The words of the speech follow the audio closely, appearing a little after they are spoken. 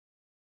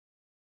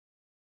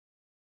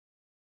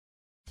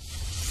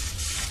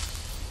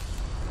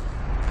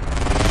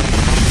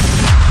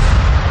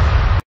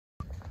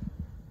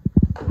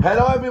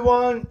Hello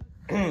everyone.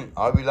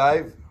 Are we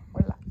live?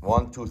 We're live.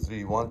 1, 2,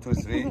 3, 1, 2,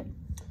 3.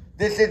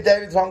 This is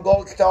David from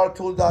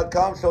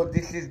goldstartool.com. So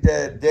this is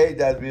the day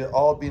that we've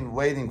all been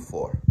waiting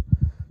for.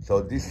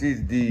 So this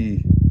is the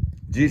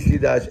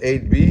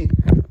GC-8B.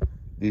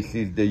 This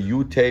is the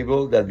U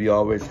table that we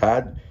always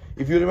had.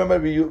 If you remember,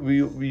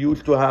 we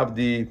used to have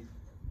we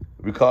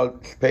call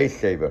it space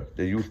saver.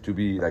 They used to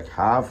be like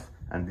half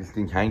and this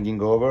thing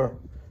hanging over,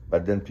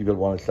 but then people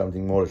wanted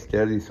something more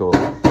sturdy, so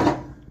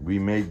we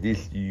made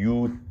this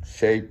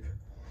U-shape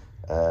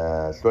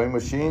sewing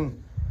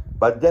machine.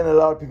 But then a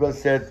lot of people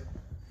said,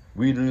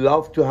 we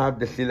love to have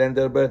the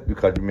cylinder bed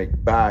because we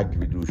make bags,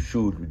 we do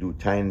shoes, we do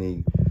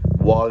tiny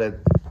wallet.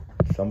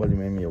 Somebody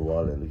made me a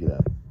wallet, look at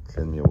that.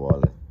 Send me a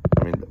wallet.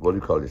 I mean, what do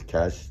you call this,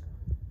 cash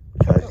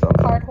something?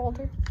 Card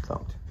holder.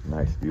 Something,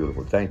 nice,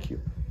 beautiful, thank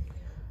you.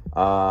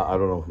 I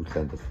don't know who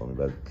sent it for me,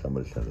 but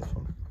somebody sent it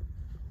for me.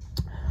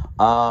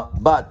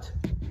 But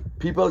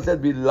people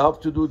said we love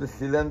to do the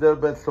cylinder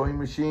bed sewing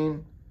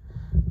machine,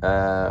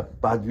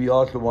 but we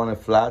also want a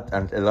flat,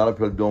 and a lot of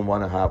people don't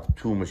want to have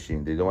two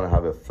machines. They don't want to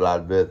have a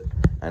flat bed,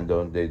 and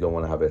they don't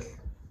want to have a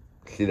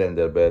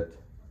cylinder bed.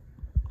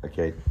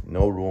 Okay,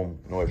 no room,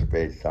 no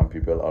space. Some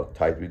people are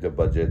tight with the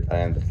budget,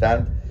 I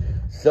understand.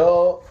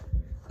 So,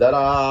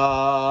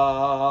 ta-da!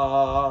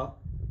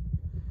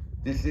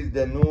 This is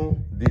the new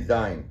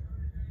design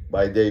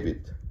by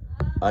David.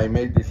 I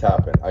made this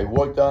happen. I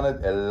worked on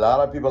it. A lot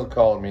of people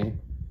called me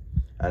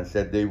and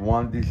said they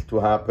want this to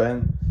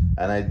happen,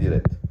 and I did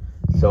it.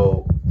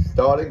 So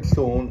starting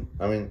soon,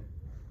 I mean,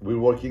 we're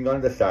working on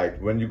the site.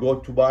 When you go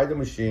to buy the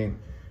machine,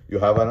 you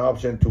have an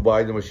option to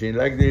buy the machine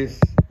like this,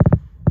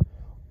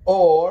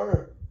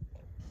 or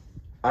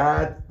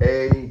add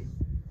a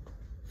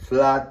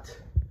flat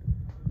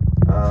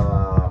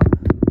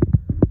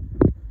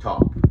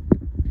top.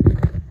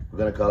 We're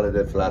gonna call it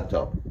a flat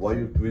top. Why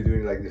are we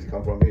doing like this?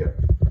 Come from here.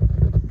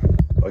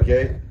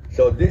 Okay,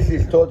 so this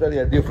is totally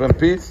a different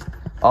piece.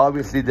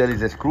 Obviously there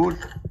is a screws.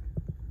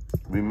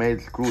 We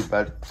made screws,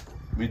 but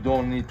we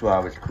don't need to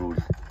have a screws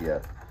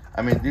here.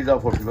 I mean, these are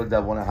for people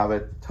that want to have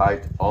it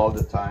tight all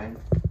the time.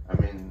 I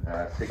mean,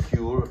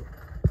 secure.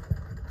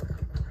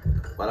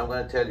 But I'm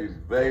going to tell you, it's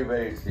very,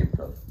 very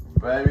simple.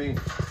 Very,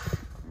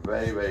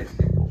 very, very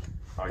simple.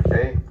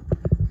 Okay,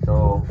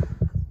 so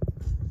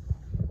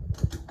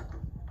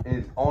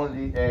it's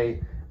only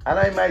and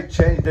I might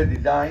change the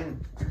design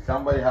if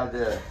somebody has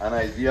an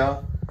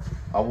idea.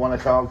 I want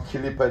to kind of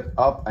clip it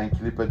up and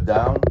clip it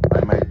down.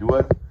 I might do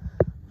it.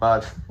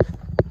 But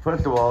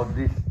first of all,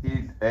 this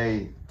is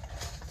the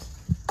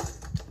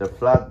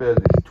flatbed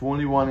is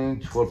 21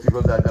 inch for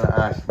people that are going to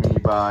ask me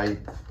by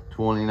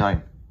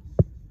 25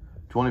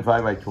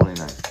 by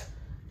 29.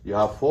 You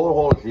have 4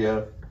 holes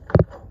here.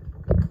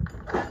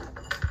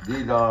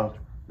 These are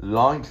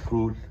long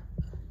screws.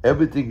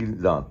 Everything is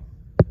done.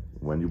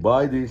 When you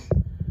buy this,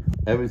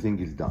 everything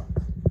is done.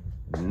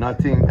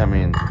 Nothing, I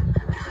mean,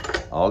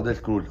 all the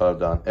screws are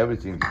done,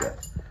 everything's there.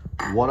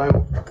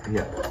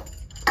 Here.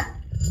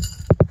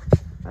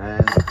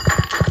 And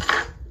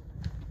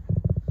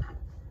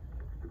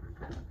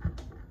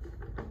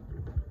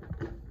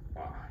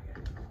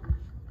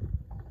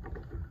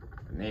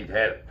need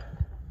help.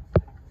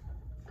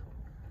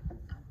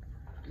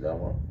 That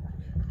one.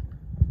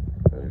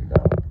 Where is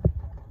that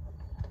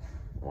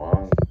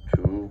one? 1,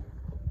 2,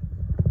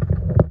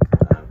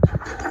 and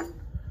 2.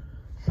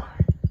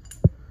 Sorry.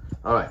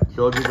 All right,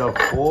 so these are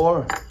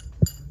 4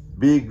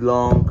 big,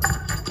 long.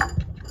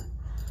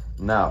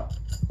 Now,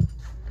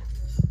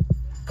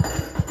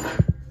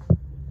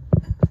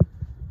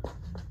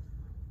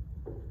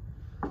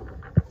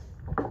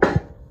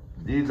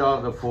 these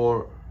are the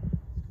 4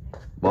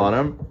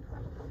 bottom.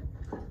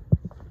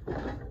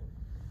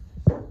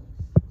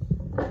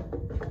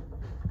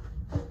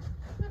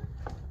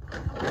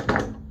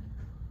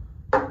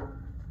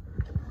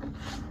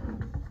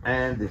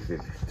 And this is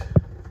it.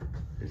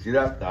 You see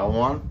that? That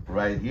one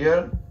right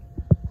here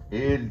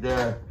is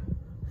the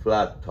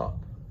flat top.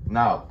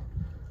 Now,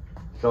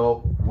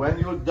 so when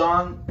you're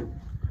done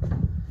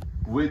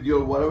with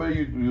your whatever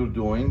you're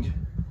doing,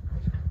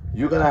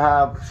 you're gonna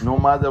have no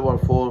matter what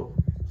 4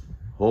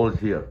 holes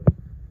here.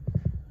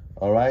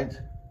 All right.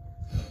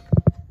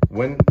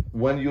 When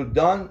you're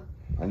done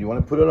and you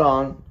want to put it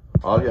on,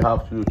 all you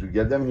have to do to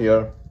get them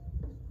here,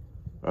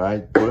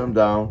 right? Put them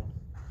down.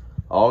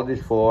 All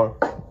these 4.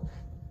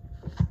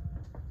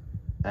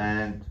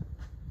 And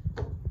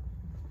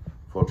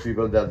for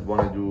people that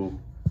want to do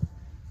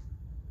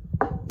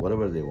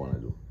whatever they want to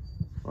do,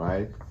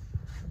 right?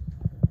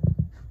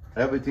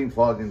 Everything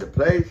falls into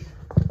place.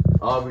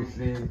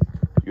 Obviously,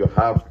 you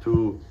have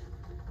to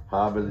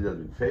have a little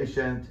bit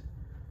patient.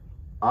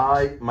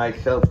 I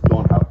myself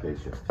don't have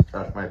patience.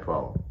 That's my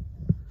problem.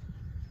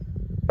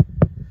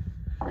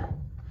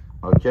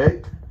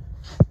 Okay,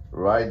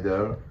 right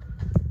there,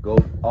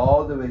 goes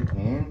all the way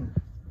in,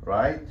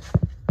 right?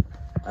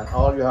 And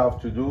all you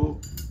have to do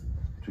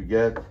to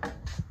get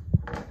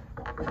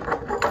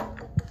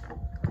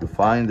to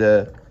find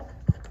the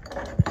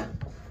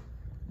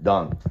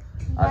done.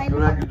 As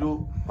soon as you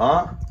do,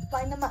 huh?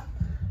 Line them up.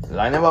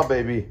 Line them up,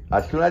 baby.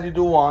 As soon as you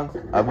do one,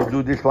 I will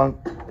do this one.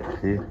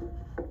 See?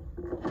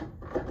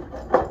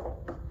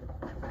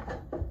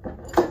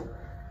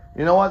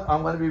 You know what?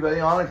 I'm going to be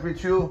very honest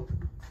with you.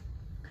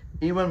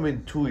 Even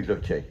with two is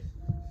okay.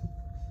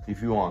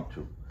 If you want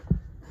to.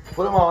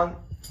 Put them on.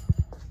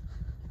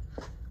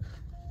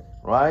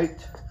 Right?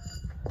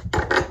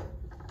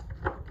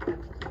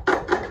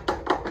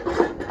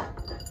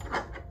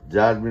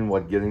 Jasmine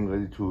was getting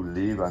ready to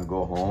leave and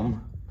go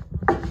home.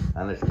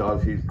 And I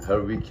started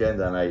her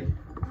weekend and I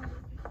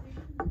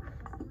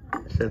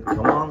said, come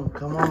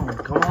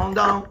on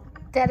down.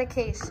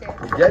 Dedication.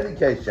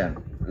 Dedication.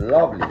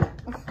 Lovely.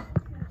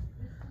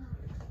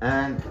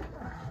 And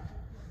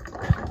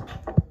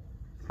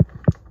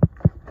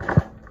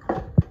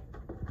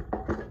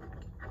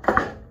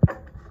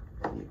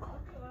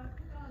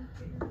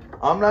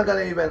I'm not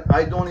gonna even,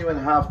 I don't even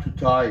have to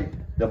tie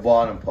the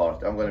bottom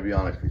part. I'm gonna be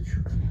honest with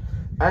you.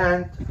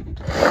 And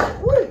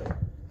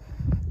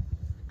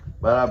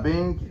bada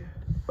bing,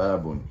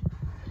 bada boom.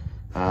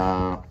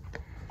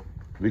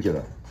 Look at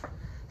that.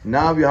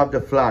 Now you have the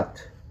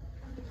flat.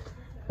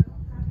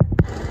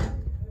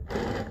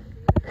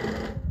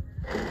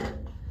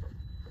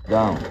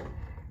 Down.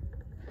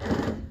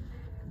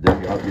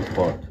 Then you have this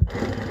part.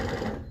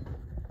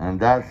 And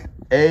that's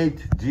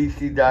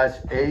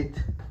GC-8B.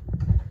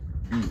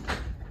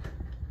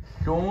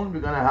 Soon we're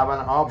gonna have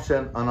an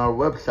option on our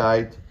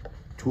website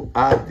to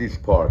add this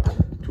part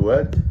to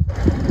it.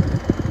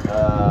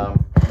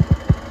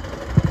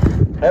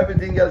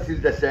 Everything else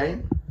is the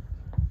same.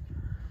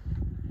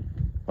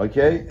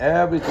 Okay,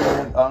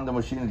 everything on the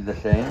machine is the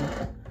same,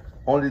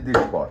 only this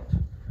part.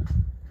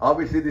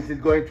 Obviously this is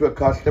going to a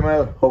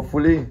customer,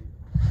 hopefully,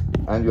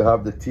 and you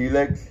have the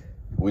T-legs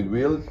with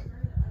wheels.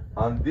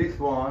 On this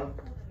one,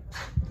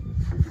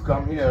 if you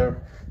come here,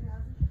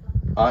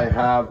 I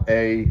have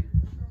a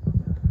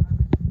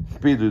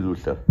speed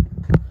reducer,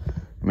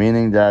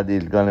 meaning that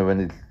it's gonna, when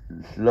it's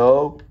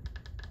slow,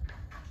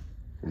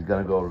 it's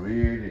gonna go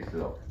really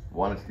slow,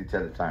 one stitch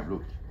at a time.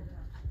 Look,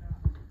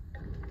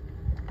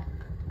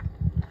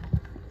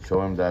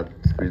 show him that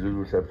speed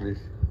reducer, please.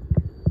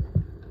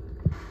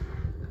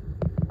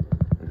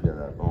 Look at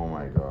that, oh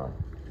my God.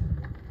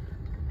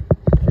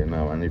 Okay,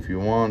 now, and if you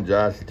want,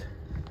 just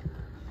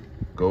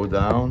go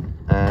down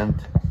and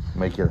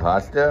make it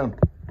faster.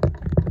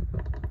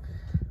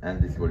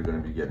 And this is what you're gonna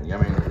be getting. I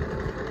mean,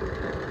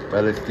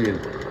 but still,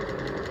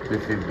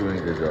 this is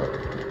doing the job.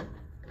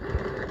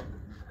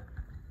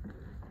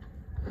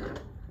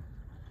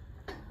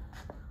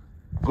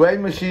 Great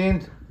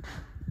machines.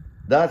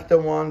 That's the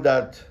one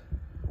that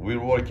we're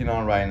working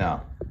on right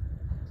now.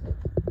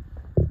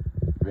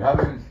 We have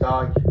it in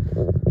stock,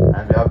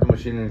 and we have the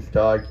machine in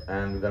stock,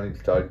 and we're gonna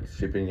start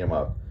shipping them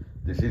up.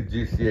 This is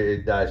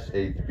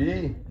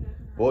GC-8B.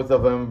 Both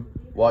of them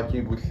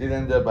working with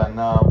cylinder, but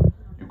now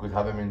you could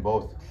have them in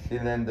both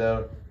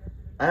cylinder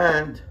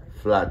and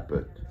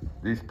flatbed.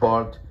 This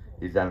part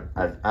is an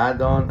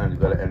add-on, and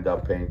you're gonna end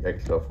up paying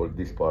extra for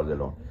this part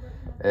alone.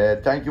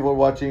 Thank you for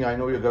watching. I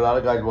know a lot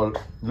of guys were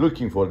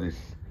looking for this,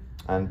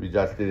 and we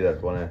just did it. I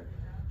want to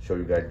show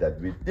you guys that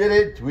we did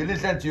it. We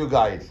listened to you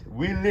guys.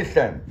 We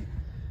listen.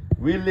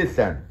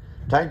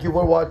 Thank you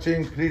for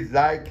watching. Please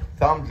like,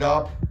 thumbs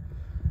up,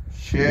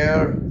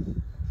 share,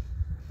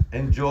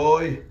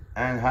 enjoy,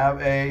 and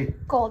have a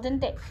golden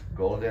day.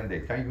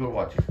 Thank you for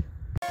watching.